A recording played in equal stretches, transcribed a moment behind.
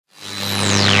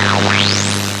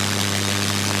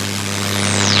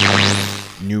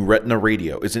New Retina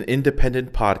Radio is an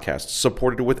independent podcast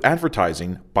supported with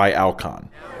advertising by Alcon.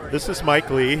 This is Mike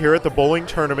Lee here at the bowling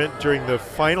tournament during the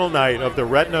final night of the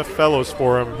Retina Fellows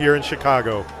Forum here in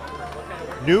Chicago.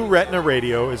 New Retina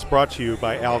Radio is brought to you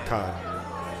by Alcon.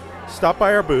 Stop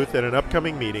by our booth at an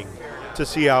upcoming meeting to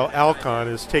see how Alcon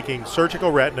is taking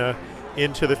surgical retina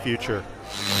into the future.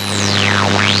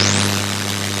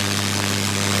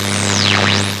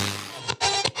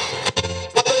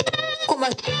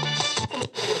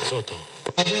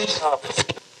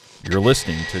 You're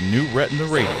listening to New Retina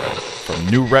Radio from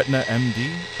New Retina MD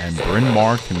and Bryn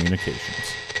Mawr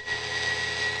Communications.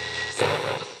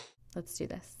 Let's do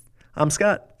this. I'm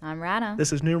Scott. I'm Rana.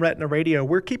 This is New Retina Radio.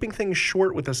 We're keeping things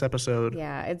short with this episode.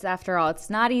 Yeah, after all, it's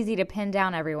not easy to pin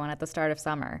down everyone at the start of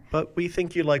summer. But we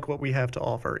think you like what we have to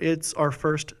offer. It's our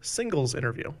first singles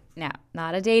interview. Now,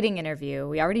 not a dating interview.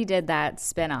 We already did that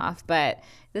spin-off, but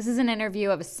this is an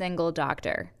interview of a single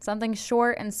doctor. Something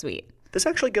short and sweet. This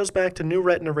actually goes back to New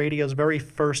Retina Radio's very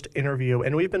first interview,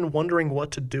 and we've been wondering what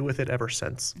to do with it ever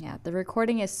since. Yeah, the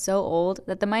recording is so old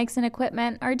that the mics and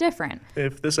equipment are different.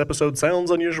 If this episode sounds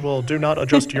unusual, do not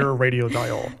adjust your radio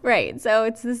dial. Right, so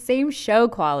it's the same show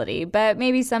quality, but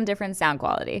maybe some different sound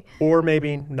quality. Or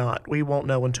maybe not. We won't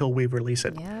know until we release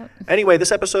it. Yep. Anyway,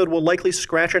 this episode will likely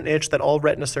scratch an itch that all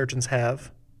retina surgeons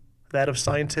have, that of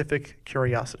scientific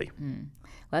curiosity.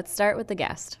 Let's start with the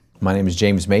guest. My name is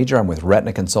James Major. I'm with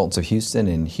Retina Consultants of Houston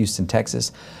in Houston,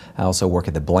 Texas. I also work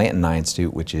at the Blanton Eye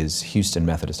Institute, which is Houston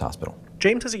Methodist Hospital.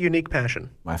 James has a unique passion.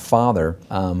 My father,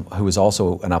 who is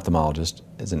also an ophthalmologist,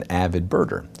 is an avid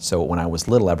birder. So when I was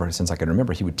little, ever since I can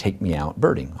remember, he would take me out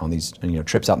birding on these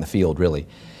trips out in the field, really.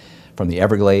 From the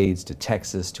Everglades to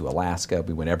Texas to Alaska,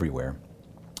 we went everywhere.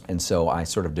 And so I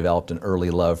sort of developed an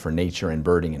early love for nature and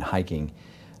birding and hiking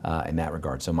in that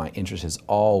regard. So my interest has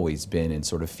always been in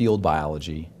sort of field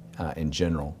biology in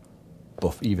general,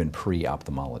 even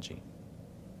pre-ophthalmology,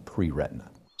 pre-retina.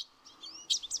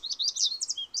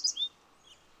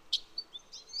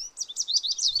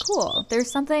 Cool. There's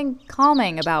something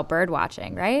calming about bird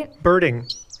watching, right? Birding.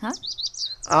 Huh?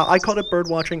 I called it bird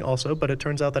watching also, but it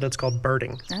turns out that it's called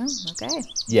birding. Oh, okay.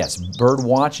 Yes, bird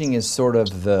watching is sort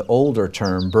of the older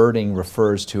term. Birding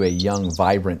refers to a young,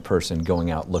 vibrant person going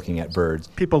out looking at birds.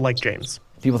 People like James.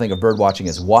 People think of bird watching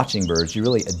as watching birds. You're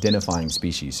really identifying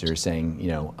species. So you're saying,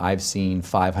 I've seen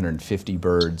 550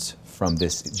 birds from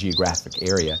this geographic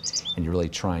area, and you're really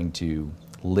trying to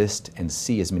list and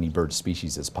see as many bird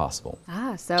species as possible.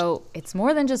 Ah, so it's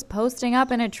more than just posting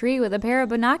up in a tree with a pair of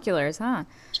binoculars, huh?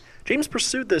 James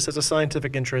pursued this as a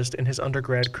scientific interest in his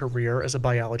undergrad career as a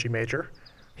biology major.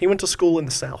 He went to school in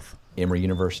the South. Emory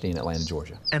University in Atlanta,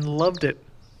 Georgia. And loved it.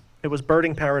 It was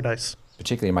birding paradise.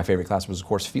 Particularly my favorite class was, of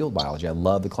course, field biology. I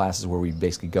love the classes where we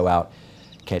basically go out,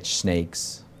 catch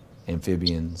snakes,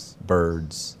 amphibians,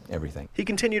 birds, everything. He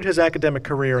continued his academic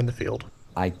career in the field.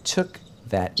 I took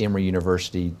that Emory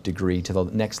University degree to the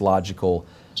next logical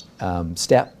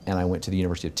step, and I went to the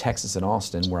University of Texas in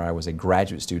Austin, where I was a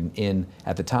graduate student in,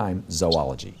 at the time,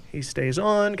 zoology. He stays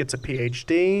on, gets a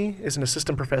PhD, is an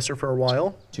assistant professor for a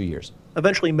while. 2 years.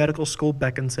 Eventually, medical school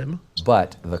beckons him.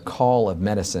 But the call of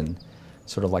medicine,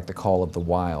 sort of like the call of the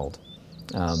wild,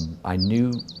 I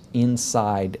knew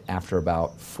inside, after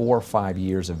about 4 or 5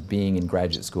 years of being in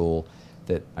graduate school,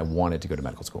 that I wanted to go to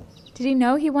medical school. Did he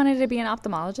know he wanted to be an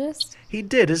ophthalmologist? He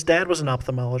did. His dad was an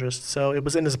ophthalmologist, so it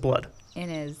was in his blood. In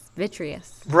his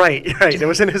vitreous. Right. It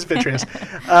was in his vitreous.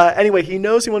 Anyway, he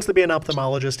knows he wants to be an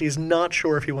ophthalmologist. He's not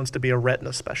sure if he wants to be a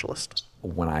retina specialist.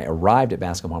 When I arrived at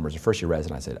Bascom Palmer as a first-year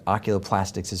resident, I said,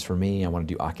 oculoplastics is for me. I want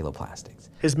to do oculoplastics.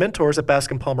 His mentors at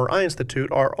Bascom Palmer Eye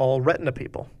Institute are all retina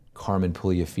people. Carmen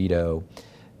Pugliafito,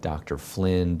 Dr.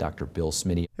 Flynn, Dr. Bill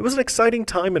Smitty. It was an exciting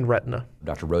time in retina.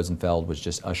 Dr. Rosenfeld was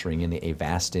just ushering in the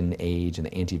Avastin age, and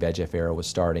the anti-VEGF era was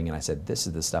starting, and I said, this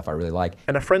is the stuff I really like.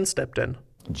 And a friend stepped in.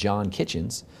 John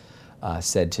Kitchens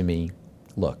said to me,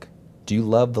 look, do you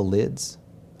love the lids?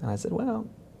 And I said, well,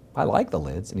 I like the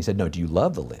lids. And he said, no, do you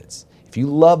love the lids? If you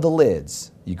love the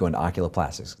lids, you go into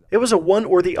oculoplastics. It was a one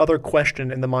or the other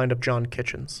question in the mind of John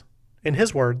Kitchens. In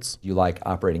his words, you like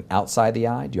operating outside the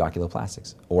eye, do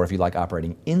oculoplastics. Or if you like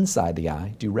operating inside the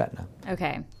eye, do retina.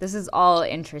 Okay, this is all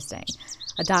interesting.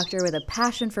 A doctor with a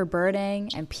passion for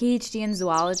birding and PhD in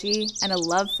zoology and a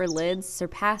love for lids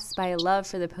surpassed by a love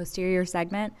for the posterior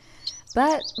segment.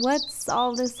 But what's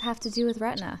all this have to do with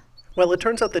retina? Well, it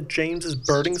turns out that James's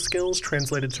birding skills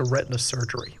translated to retina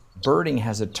surgery. Birding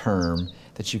has a term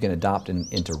that you can adopt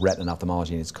into retina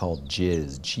ophthalmology, and it's called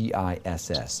GISS,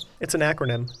 G-I-S-S. It's an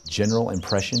acronym. General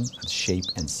Impression of Shape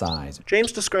and Size.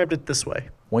 James described it this way.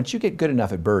 Once you get good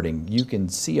enough at birding, you can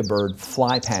see a bird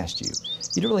fly past you.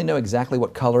 You don't really know exactly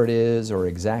what color it is or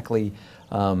exactly,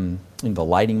 the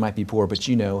lighting might be poor, but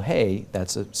you know, hey,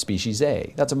 that's a species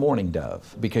A, that's a mourning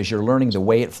dove, because you're learning the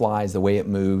way it flies, the way it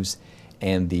moves,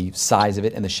 and the size of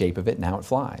it and the shape of it and how it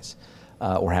flies,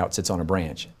 or how it sits on a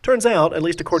branch. Turns out, at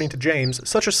least according to James,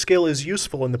 such a skill is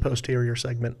useful in the posterior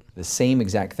segment. The same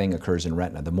exact thing occurs in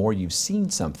retina. The more you've seen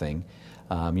something,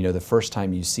 the first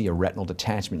time you see a retinal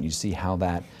detachment, you see how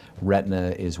that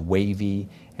retina is wavy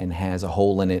and has a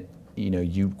hole in it.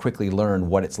 You quickly learn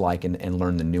what it's like and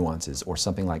learn the nuances. Or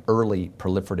something like early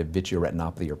proliferative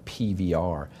vitreoretinopathy, or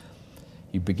PVR.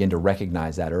 You begin to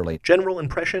recognize that early. General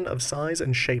impression of size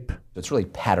and shape. It's really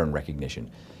pattern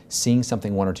recognition. Seeing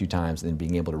something one or two times and then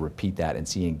being able to repeat that and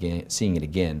seeing it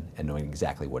again and knowing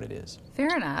exactly what it is.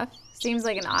 Fair enough. Seems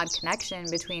like an odd connection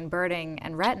between birding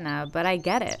and retina, but I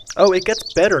get it. Oh, it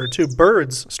gets better, too.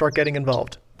 Birds start getting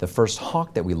involved. The first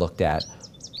hawk that we looked at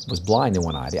was blind in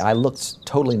one eye. The eye looked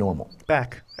totally normal.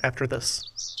 Back after this.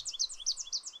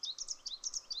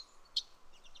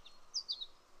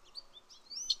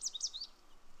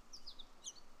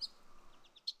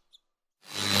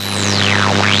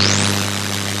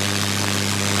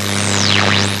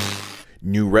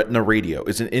 New Retina Radio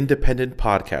is an independent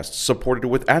podcast supported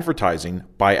with advertising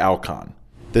by Alcon.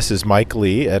 This is Mike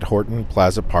Lee at Horton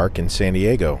Plaza Park in San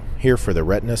Diego, here for the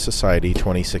Retina Society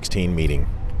 2016 meeting.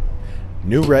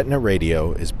 New Retina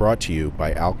Radio is brought to you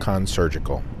by Alcon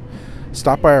Surgical.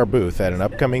 Stop by our booth at an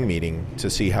upcoming meeting to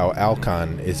see how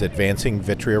Alcon is advancing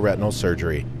vitreoretinal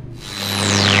surgery.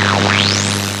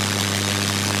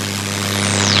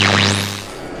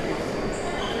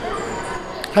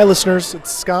 Hi listeners,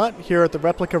 it's Scott here at the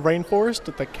Replica Rainforest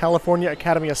at the California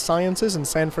Academy of Sciences in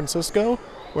San Francisco,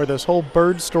 where this whole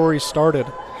bird story started.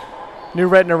 New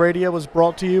Retina Radio was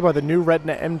brought to you by the New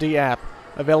Retina MD app,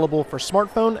 available for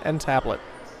smartphone and tablet.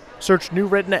 Search New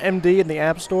Retina MD in the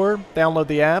App Store, download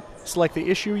the app, select the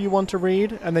issue you want to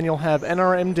read, and then you'll have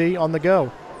NRMD on the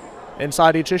go.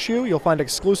 Inside each issue, you'll find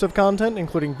exclusive content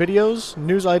including videos,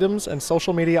 news items, and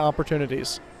social media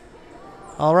opportunities.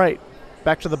 All right.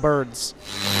 Back to the birds.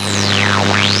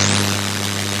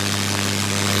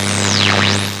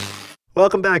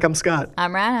 Welcome back, I'm Scott.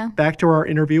 I'm Rana. Back to our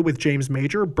interview with James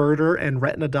Major, birder and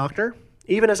retina doctor.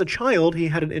 Even as a child, he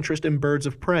had an interest in birds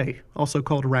of prey, also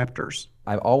called raptors.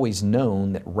 I've always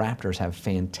known that raptors have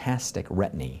fantastic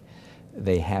retinae.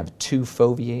 They have two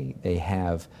foveae, they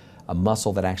have a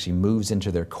muscle that actually moves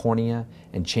into their cornea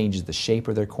and changes the shape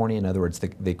of their cornea. In other words,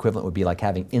 the equivalent would be like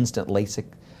having instant LASIK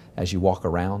as you walk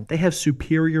around. They have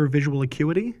superior visual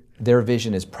acuity? Their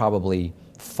vision is probably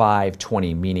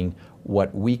 5/20, meaning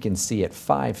what we can see at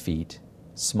 5 feet,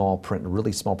 small print,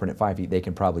 really small print at 5 feet, they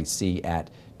can probably see at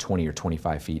 20 or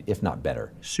 25 feet, if not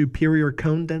better. Superior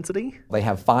cone density? They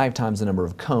have 5 times the number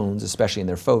of cones, especially in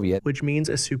their fovea. Which means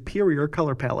a superior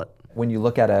color palette. When you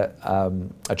look at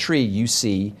a tree, you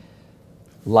see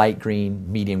light green,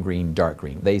 medium green, dark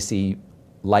green. They see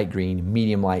light green,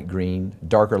 medium light green,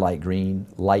 darker light green,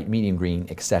 light medium green,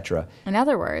 etc. In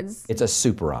other words, it's a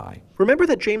super eye. Remember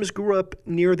that James grew up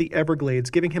near the Everglades,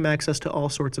 giving him access to all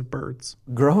sorts of birds.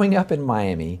 Growing up in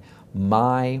Miami,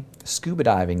 my scuba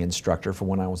diving instructor from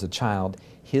when I was a child,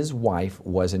 his wife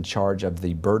was in charge of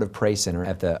the Bird of Prey Center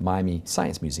at the Miami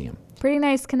Science Museum. pretty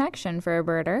nice connection for a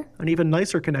birder. An even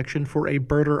nicer connection for a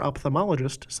birder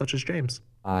ophthalmologist such as James.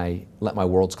 I let my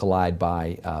worlds collide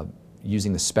by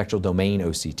using the Spectral Domain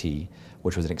OCT,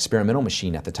 which was an experimental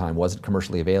machine at the time, wasn't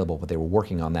commercially available, but they were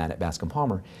working on that at Bascom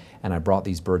Palmer, and I brought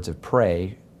these birds of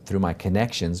prey through my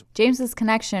connections. James's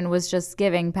connection was just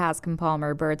giving Bascom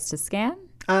Palmer birds to scan?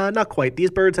 Not quite.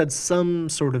 These birds had some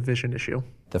sort of vision issue.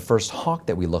 The first hawk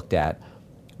that we looked at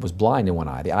was blind in one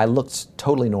eye. The eye looked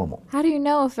totally normal. How do you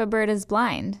know if a bird is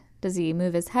blind? Does he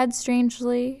move his head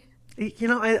strangely? You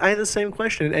know, I had the same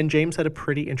question, and James had a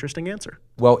pretty interesting answer.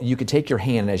 Well, you could take your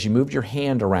hand, and as you moved your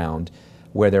hand around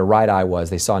where their right eye was,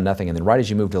 they saw nothing, and then right as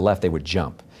you moved to the left, they would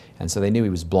jump. And so they knew he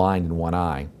was blind in one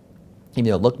eye,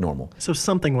 even though it looked normal. So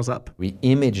something was up. We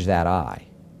imaged that eye,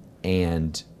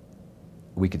 and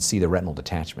we could see the retinal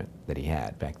detachment that he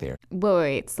had back there.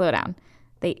 Wait, slow down.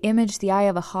 They imaged the eye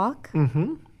of a hawk?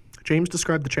 Mm-hmm. James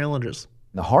described the challenges.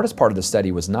 The hardest part of the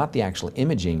study was not the actual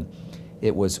imaging.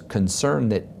 It was concern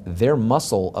that their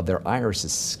muscle of their iris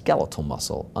is skeletal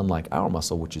muscle, unlike our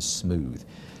muscle, which is smooth.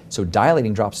 So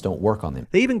dilating drops don't work on them.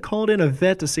 They even called in a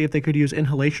vet to see if they could use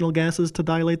inhalational gases to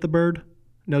dilate the bird.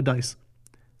 No dice.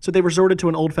 So they resorted to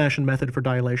an old-fashioned method for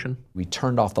dilation. We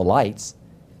turned off the lights,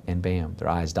 and bam, their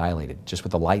eyes dilated. Just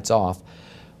with the lights off,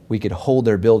 we could hold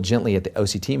their bill gently at the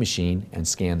OCT machine and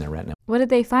scan their retina. What did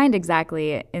they find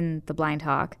exactly in the blind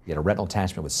hawk? We had a retinal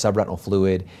attachment with subretinal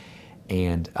fluid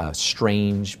and a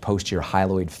strange posterior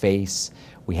hyaloid face.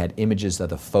 We had images of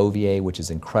the fovea, which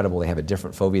is incredible. They have a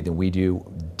different fovea than we do,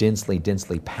 densely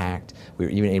packed. We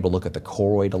were even able to look at the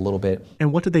choroid a little bit.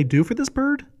 And what did they do for this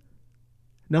bird?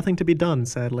 Nothing to be done,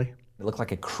 sadly. It looked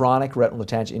like a chronic retinal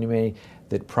detachment injury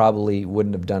that probably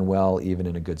wouldn't have done well even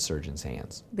in a good surgeon's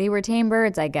hands. They were tame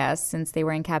birds, I guess, since they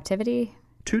were in captivity.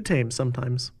 Too tame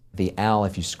sometimes. The owl,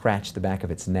 if you scratch the back of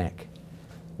its neck,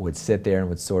 would sit there and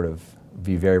would sort of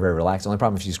be very, very relaxed. The only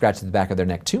problem, if you scratch the back of their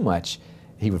neck too much,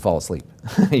 he would fall asleep.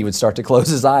 He would start to close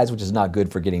his eyes, which is not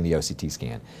good for getting the OCT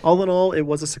scan. All in all, it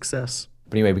was a success.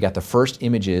 But anyway, we got the first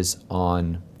images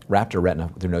on raptor retina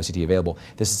with an OCT available.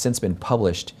 This has since been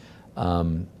published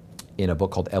in a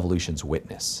book called Evolution's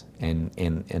Witness and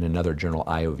in another journal,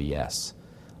 IOVS,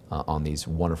 on these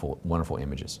wonderful, wonderful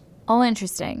images. All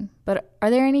interesting, but are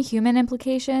there any human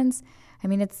implications? I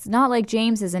mean, it's not like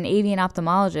James is an avian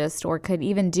ophthalmologist or could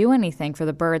even do anything for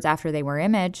the birds after they were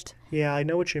imaged. Yeah, I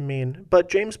know what you mean. But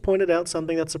James pointed out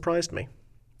something that surprised me.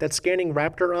 That scanning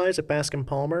raptor eyes at Bascom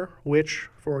Palmer, which,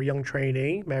 for a young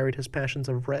trainee, married his passions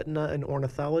of retina and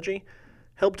ornithology,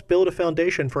 helped build a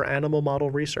foundation for animal model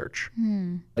research.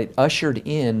 It ushered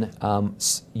in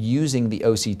using the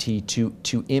OCT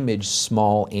to image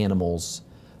small animals'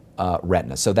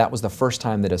 retina. So that was the first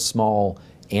time that a small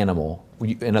animal,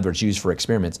 in other words, used for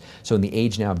experiments. So in the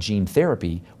age now of gene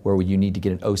therapy, where you need to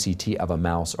get an OCT of a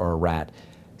mouse or a rat,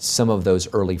 some of those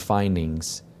early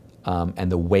findings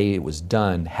and the way it was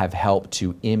done have helped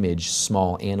to image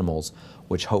small animals,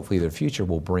 which hopefully in the future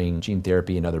will bring gene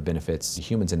therapy and other benefits to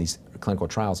humans in these clinical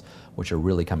trials, which are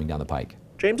really coming down the pike.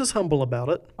 James is humble about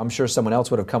it. I'm sure someone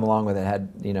else would have come along with it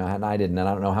and I didn't, and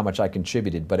I don't know how much I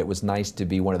contributed, but it was nice to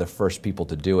be one of the first people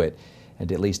to do it and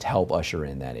to at least help usher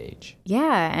in that age.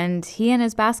 Yeah, and he and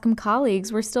his Bascom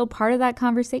colleagues were still part of that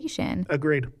conversation.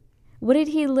 Agreed. What did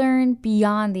he learn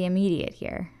beyond the immediate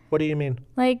here? What do you mean?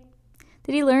 Like,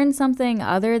 did he learn something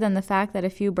other than the fact that a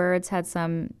few birds had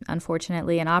some,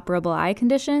 unfortunately, inoperable eye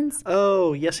conditions?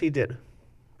 Oh, yes he did.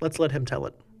 Let's let him tell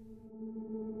it.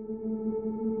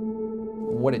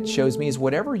 What it shows me is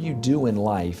whatever you do in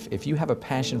life, if you have a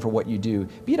passion for what you do,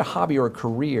 be it a hobby or a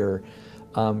career,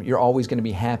 you're always going to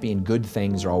be happy and good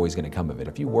things are always going to come of it.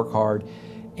 If you work hard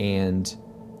and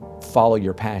follow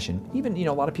your passion, even,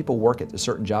 a lot of people work at a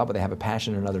certain job, but they have a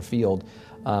passion in another field,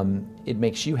 it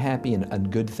makes you happy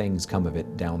and good things come of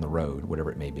it down the road,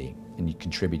 whatever it may be, and you're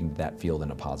contributing to that field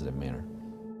in a positive manner.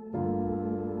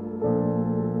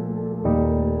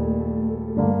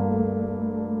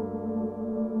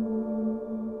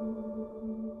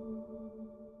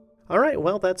 All right,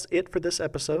 well, that's it for this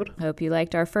episode. Hope you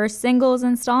liked our first singles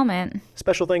installment.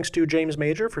 Special thanks to James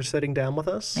Major for sitting down with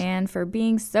us. And for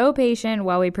being so patient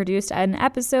while we produced an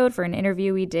episode for an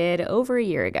interview we did over a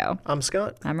year ago. I'm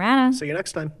Scott. I'm Rana. See you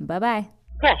next time. Bye-bye.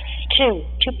 Press 2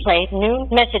 to play new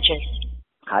messages.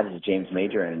 Hi, this is James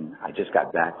Major, and I just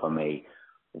got back from a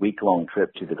week-long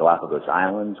trip to the Galapagos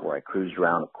Islands where I cruised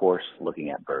around, of course, looking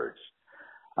at birds.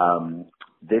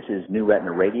 This is New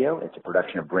Retina Radio. It's a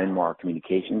production of Bryn Mawr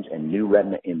Communications and New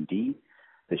Retina MD.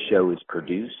 The show is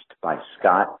produced by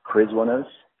Scott Criswanos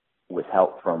with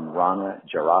help from Rana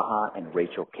Jaraha and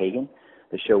Rachel Kagan.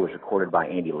 The show was recorded by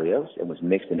Andy Leos and was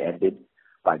mixed and edited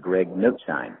by Greg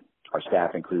Notstein. Our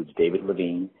staff includes David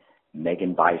Levine,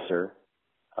 Megan Beiser,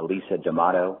 Elisa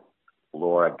D'Amato,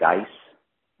 Laura Geis,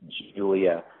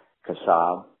 Julia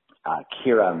Kasab,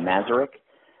 Kira Masaryk,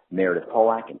 Meredith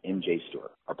Polak, and MJ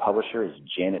Stewart. Our publisher is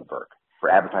Janet Burke. For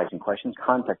advertising questions,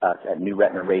 contact us at New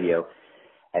Retina Radio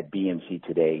at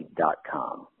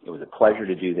bmctoday.com. It was a pleasure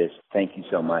to do this. Thank you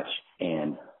so much,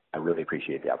 and I really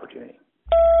appreciate the opportunity.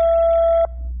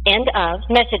 End of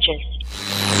messages.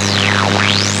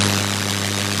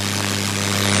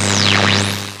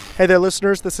 Hey there,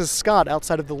 listeners. This is Scott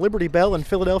outside of the Liberty Bell in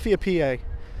Philadelphia, PA.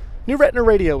 New Retina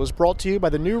Radio was brought to you by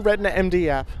the New Retina MD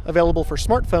app, available for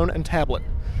smartphone and tablet.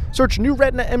 Search New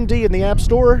Retina MD in the App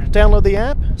Store, download the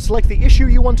app, select the issue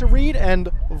you want to read, and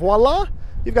voila,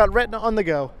 you've got Retina on the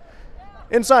go.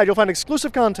 Inside, you'll find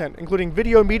exclusive content, including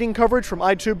video meeting coverage from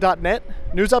iTube.net,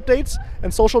 news updates,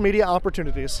 and social media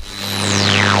opportunities.